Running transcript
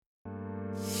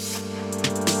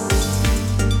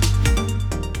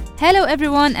Hello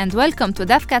everyone and welcome to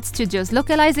DevCat Studios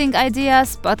Localizing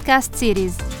Ideas podcast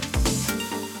series.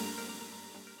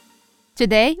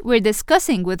 Today, we're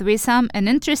discussing with Wissam an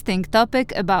interesting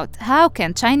topic about how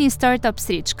can Chinese startups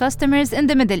reach customers in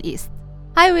the Middle East.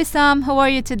 Hi Wissam, how are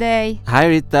you today? Hi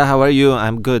Rita, how are you?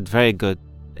 I'm good, very good.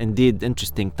 Indeed,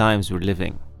 interesting times we're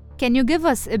living. Can you give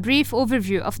us a brief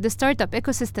overview of the startup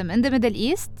ecosystem in the Middle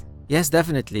East? Yes,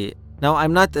 definitely. Now,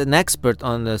 I'm not an expert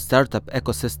on the startup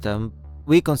ecosystem.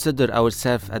 We consider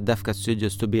ourselves at DevCat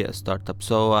Studios to be a startup,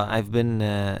 so I've been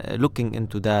looking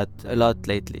into that a lot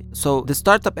lately. So the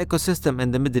startup ecosystem in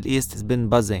the Middle East has been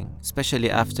buzzing, especially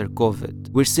after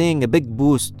COVID. We're seeing a big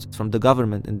boost from the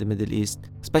government in the Middle East,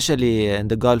 especially in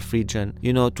the Gulf region,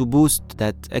 to boost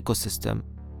that ecosystem.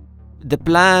 The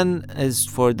plan is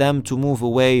for them to move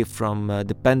away from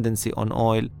dependency on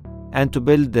oil and to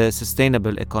build a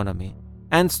sustainable economy.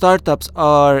 And startups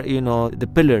are, the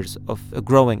pillars of a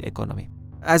growing economy.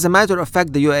 As a matter of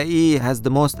fact, the UAE has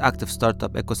the most active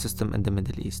startup ecosystem in the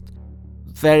Middle East.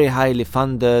 Very highly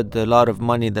funded, a lot of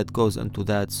money that goes into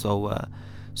that.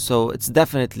 So it's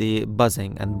definitely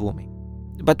buzzing and booming.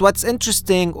 But what's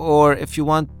interesting, or if you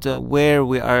want, where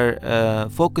we are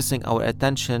focusing our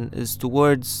attention is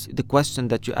towards the question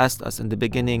that you asked us in the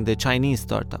beginning, the Chinese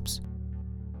startups.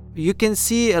 You can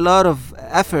see a lot of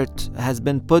effort has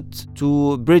been put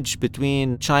to bridge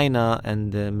between China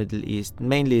and the Middle East,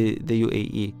 mainly the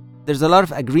UAE. There's a lot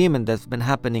of agreement that's been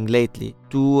happening lately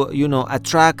to,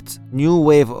 attract new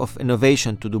wave of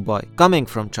innovation to Dubai coming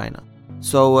from China.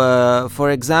 So,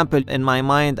 for example, in my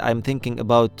mind, I'm thinking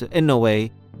about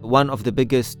Innoway, one of the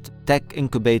biggest tech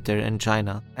incubator in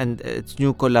China, and its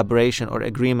new collaboration or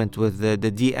agreement with the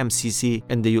DMCC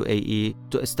in the UAE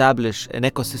to establish an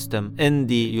ecosystem in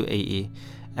the UAE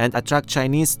and attract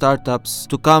Chinese startups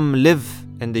to come live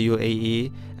in the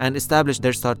UAE and establish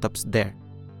their startups there.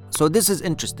 So this is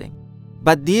interesting.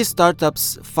 But these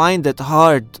startups find it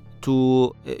hard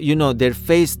to, they're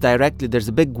faced directly. There's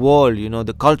a big wall,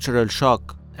 the cultural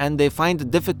shock. And they find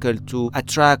it difficult to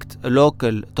attract a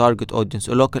local target audience,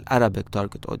 a local Arabic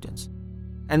target audience.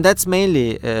 And that's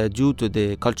mainly due to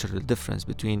the cultural difference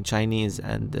between Chinese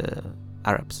and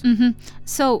Arabs. Mm-hmm.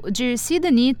 So, do you see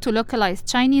the need to localize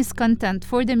Chinese content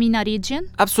for the MENA region?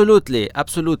 Absolutely.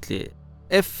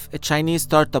 If a Chinese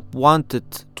startup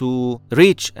wanted to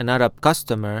reach an Arab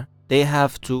customer, they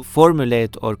have to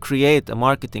formulate or create a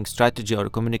marketing strategy or a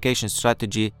communication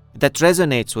strategy that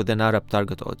resonates with an Arab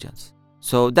target audience.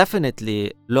 So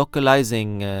definitely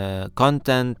localizing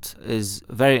content is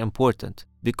very important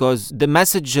because the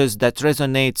messages that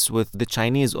resonates with the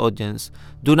Chinese audience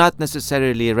do not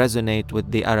necessarily resonate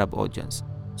with the Arab audience.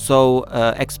 So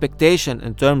expectation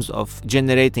in terms of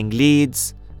generating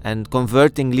leads and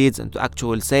converting leads into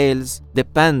actual sales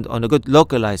depend on a good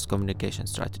localized communication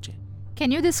strategy. Can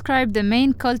you describe the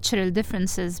main cultural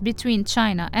differences between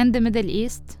China and the Middle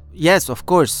East? Yes, of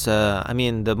course.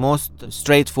 The most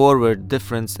straightforward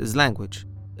difference is language.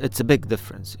 It's a big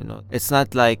difference, It's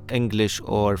not like English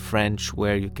or French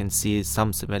where you can see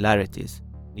some similarities.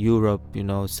 Europe,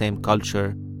 same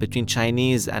culture. Between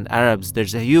Chinese and Arabs,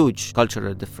 there's a huge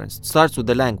cultural difference. It starts with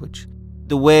the language.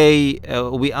 The way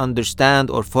we understand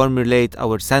or formulate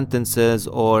our sentences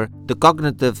or the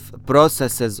cognitive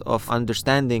processes of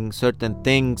understanding certain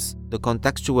things, the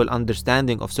contextual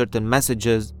understanding of certain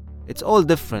messages, it's all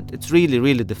different. It's really,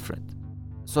 really different.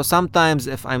 So sometimes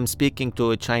if I'm speaking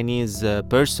to a Chinese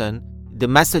person, the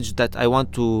message that I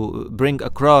want to bring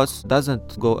across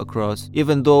doesn't go across,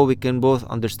 even though we can both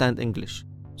understand English.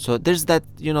 So there's that,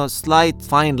 slight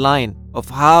fine line of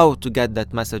how to get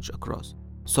that message across.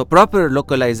 So proper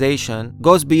localization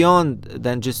goes beyond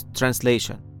than just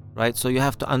translation, right? So you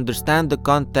have to understand the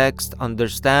context,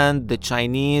 understand the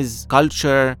Chinese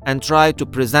culture, and try to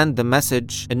present the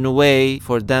message in a way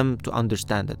for them to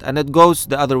understand it. And it goes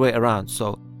the other way around.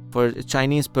 So for a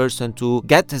Chinese person to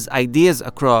get his ideas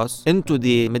across into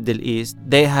the Middle East,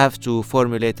 they have to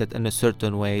formulate it in a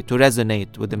certain way to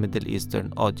resonate with the Middle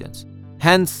Eastern audience.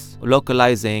 Hence,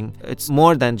 localizing, it's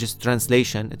more than just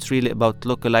translation. It's really about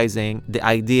localizing the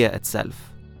idea itself.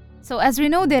 So as we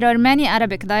know, there are many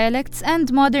Arabic dialects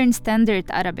and modern standard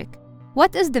Arabic.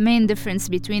 What is the main difference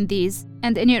between these?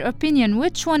 And in your opinion,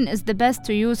 which one is the best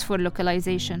to use for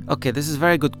localization? Okay, this is a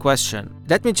very good question.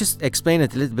 Let me just explain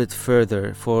it a little bit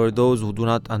further for those who do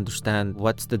not understand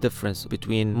what's the difference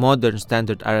between modern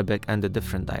standard Arabic and the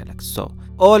different dialects. So,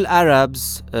 all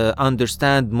Arabs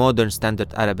understand modern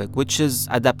standard Arabic, which is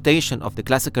adaptation of the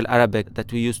classical Arabic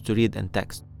that we used to read in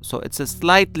text. So it's a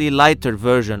slightly lighter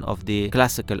version of the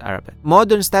classical Arabic.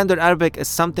 Modern Standard Arabic is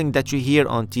something that you hear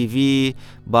on TV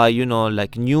by,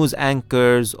 like news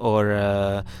anchors,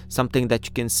 or something that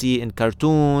you can see in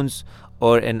cartoons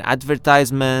or in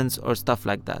advertisements or stuff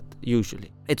like that,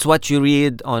 usually. It's what you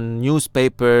read on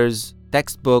newspapers,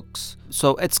 textbooks,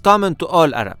 so it's common to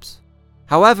all Arabs.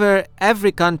 However,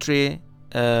 every country,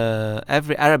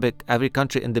 every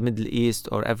country in the Middle East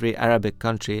or every Arabic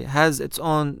country has its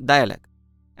own dialect,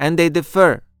 and they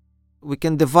differ. We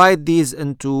can divide these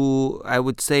into, I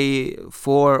would say,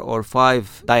 4 or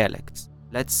 5 dialects.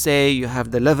 Let's say you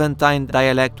have the Levantine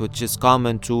dialect, which is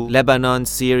common to Lebanon,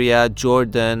 Syria,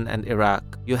 Jordan, and Iraq.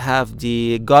 You have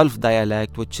the Gulf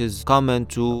dialect, which is common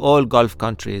to all Gulf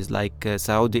countries like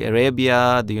Saudi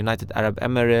Arabia, the United Arab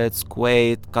Emirates,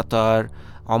 Kuwait, Qatar,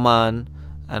 Oman.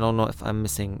 I don't know if I'm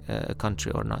missing a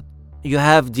country or not. You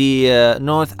have the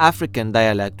North African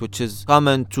dialect, which is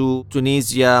common to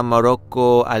Tunisia,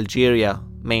 Morocco, Algeria,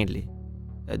 mainly.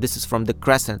 This is from the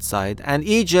Crescent side. And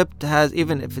Egypt has,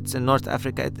 even if it's in North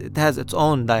Africa, it has its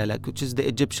own dialect, which is the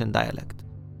Egyptian dialect.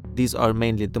 These are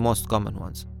mainly the most common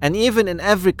ones. And even in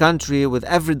every country with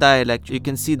every dialect, you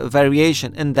can see a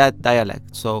variation in that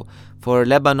dialect. So for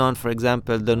Lebanon, for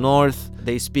example, the north,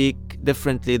 they speak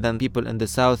differently than people in the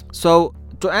south. So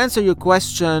to answer your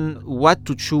question, what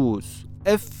to choose?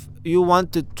 If you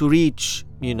wanted to reach,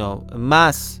 a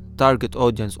mass target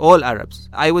audience, all Arabs,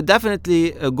 I would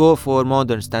definitely go for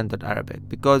Modern Standard Arabic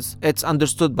because it's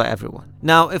understood by everyone.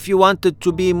 Now, if you wanted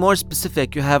to be more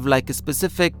specific, you have like a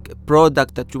specific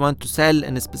product that you want to sell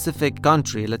in a specific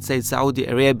country, let's say Saudi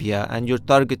Arabia, and you're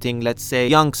targeting, let's say,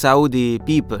 young Saudi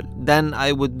people, then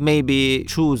I would maybe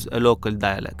choose a local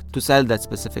dialect to sell that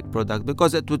specific product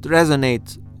because it would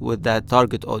resonate with that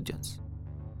target audience.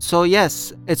 So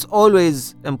yes, it's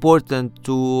always important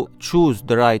to choose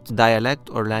the right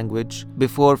dialect or language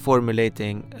before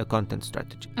formulating a content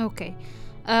strategy. Okay.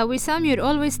 Wissam, you're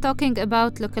always talking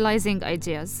about localizing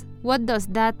ideas. What does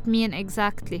that mean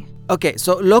exactly? Okay,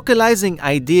 so localizing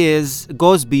ideas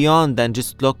goes beyond than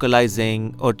just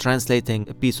localizing or translating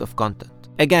a piece of content.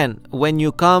 Again, when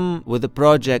you come with a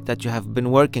project that you have been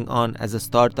working on as a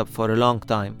startup for a long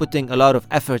time, putting a lot of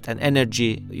effort and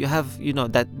energy, you have,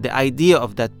 that the idea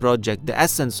of that project, the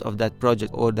essence of that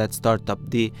project or that startup,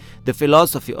 the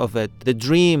philosophy of it, the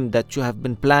dream that you have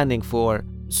been planning for.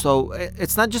 So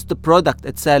it's not just the product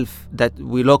itself that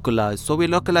we localize. So we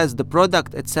localize the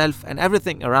product itself and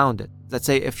everything around it. Let's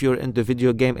say if you're in the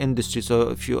video game industry, so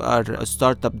if you are a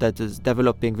startup that is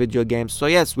developing video games, so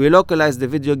yes, we localize the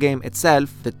video game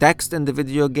itself, the text in the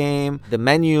video game, the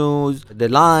menus, the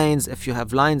lines, if you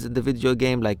have lines in the video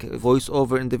game, like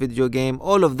voiceover in the video game,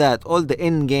 all of that, all the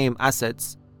in-game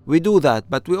assets. We do that,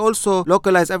 but we also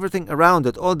localize everything around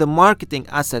it, all the marketing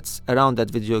assets around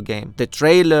that video game, the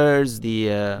trailers, the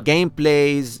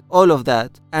gameplays, all of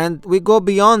that. And we go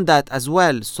beyond that as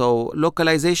well. So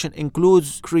localization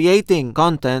includes creating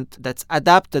content that's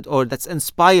adapted or that's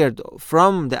inspired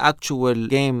from the actual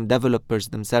game developers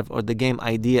themselves or the game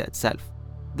idea itself.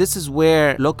 This is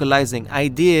where localizing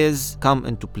ideas come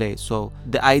into play. So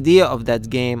the idea of that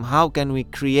game, how can we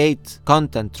create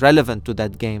content relevant to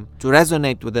that game to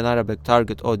resonate with an Arabic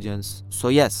target audience? So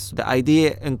yes, the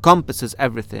idea encompasses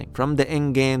everything from the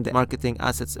in-game, the marketing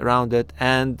assets around it,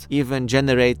 and even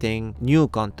generating new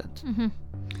content. Mm-hmm.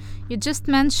 You just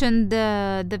mentioned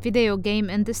the video game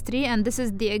industry, and this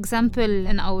is the example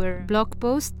in our blog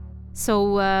post.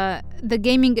 So the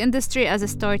gaming industry as a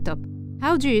startup.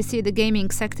 How do you see the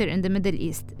gaming sector in the Middle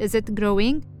East? Is it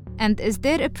growing? And is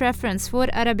there a preference for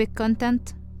Arabic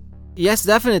content? Yes,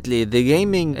 definitely. The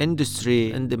gaming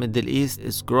industry in the Middle East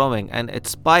is growing, and it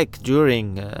spiked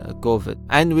during COVID.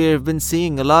 And we've been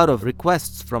seeing a lot of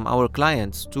requests from our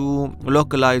clients to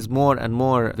localize more and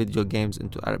more video games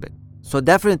into Arabic. So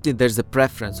definitely there's a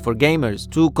preference for gamers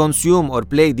to consume or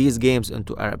play these games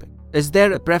into Arabic. Is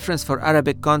there a preference for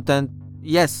Arabic content?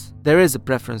 Yes, there is a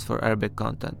preference for Arabic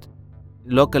content.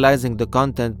 Localizing the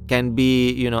content can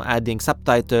be, adding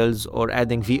subtitles or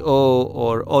adding VO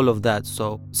or all of that.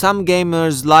 So some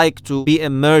gamers like to be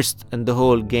immersed in the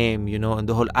whole game, in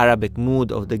the whole Arabic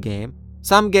mood of the game.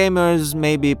 Some gamers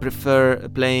maybe prefer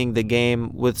playing the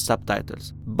game with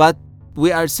subtitles. But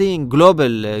we are seeing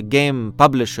global game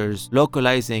publishers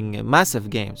localizing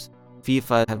massive games.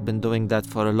 FIFA have been doing that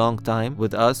for a long time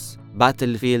with us.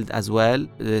 Battlefield as well.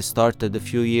 They started a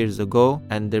few years ago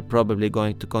and they're probably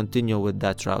going to continue with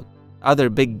that route. Other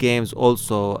big games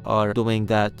also are doing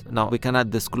that. Now, we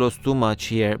cannot disclose too much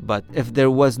here, but if there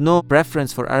was no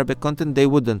preference for Arabic content, they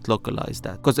wouldn't localize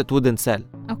that because it wouldn't sell.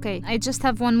 Okay, I just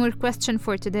have one more question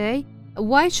for today.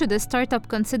 Why should a startup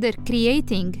consider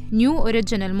creating new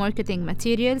original marketing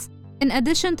materials in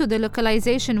addition to the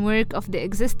localization work of the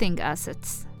existing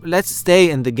assets? Let's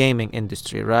stay in the gaming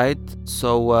industry, right?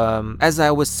 So, as I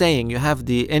was saying, you have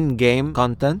the in-game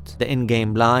content, the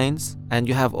in-game lines, and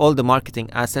you have all the marketing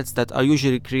assets that are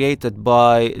usually created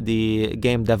by the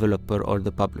game developer or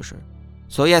the publisher.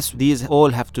 So yes, these all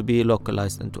have to be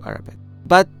localized into Arabic.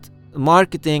 But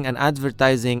marketing and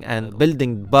advertising and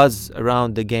building buzz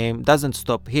around the game doesn't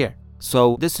stop here.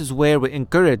 So this is where we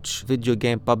encourage video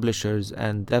game publishers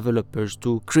and developers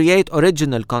to create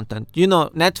original content. You know,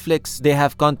 Netflix, they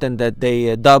have content that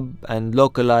they dub and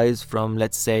localize from,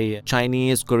 let's say,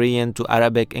 Chinese, Korean to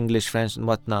Arabic, English, French, and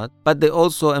whatnot. But they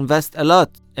also invest a lot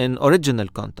in original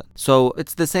content. So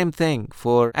it's the same thing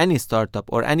for any startup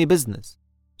or any business.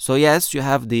 So yes, you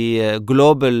have the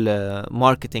global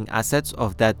marketing assets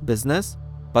of that business,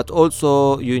 but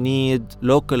also you need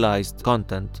localized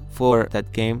content for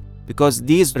that game, because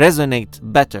these resonate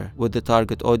better with the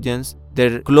target audience,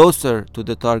 they're closer to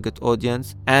the target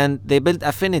audience, and they build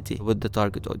affinity with the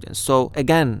target audience. So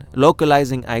again,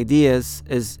 localizing ideas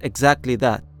is exactly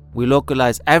that. We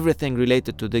localize everything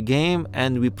related to the game,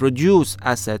 and we produce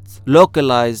assets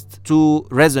localized to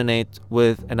resonate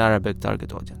with an Arabic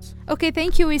target audience. Okay,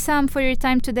 thank you, Wissam, for your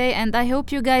time today, and I hope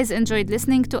you guys enjoyed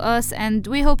listening to us, and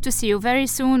we hope to see you very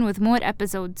soon with more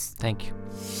episodes. Thank you.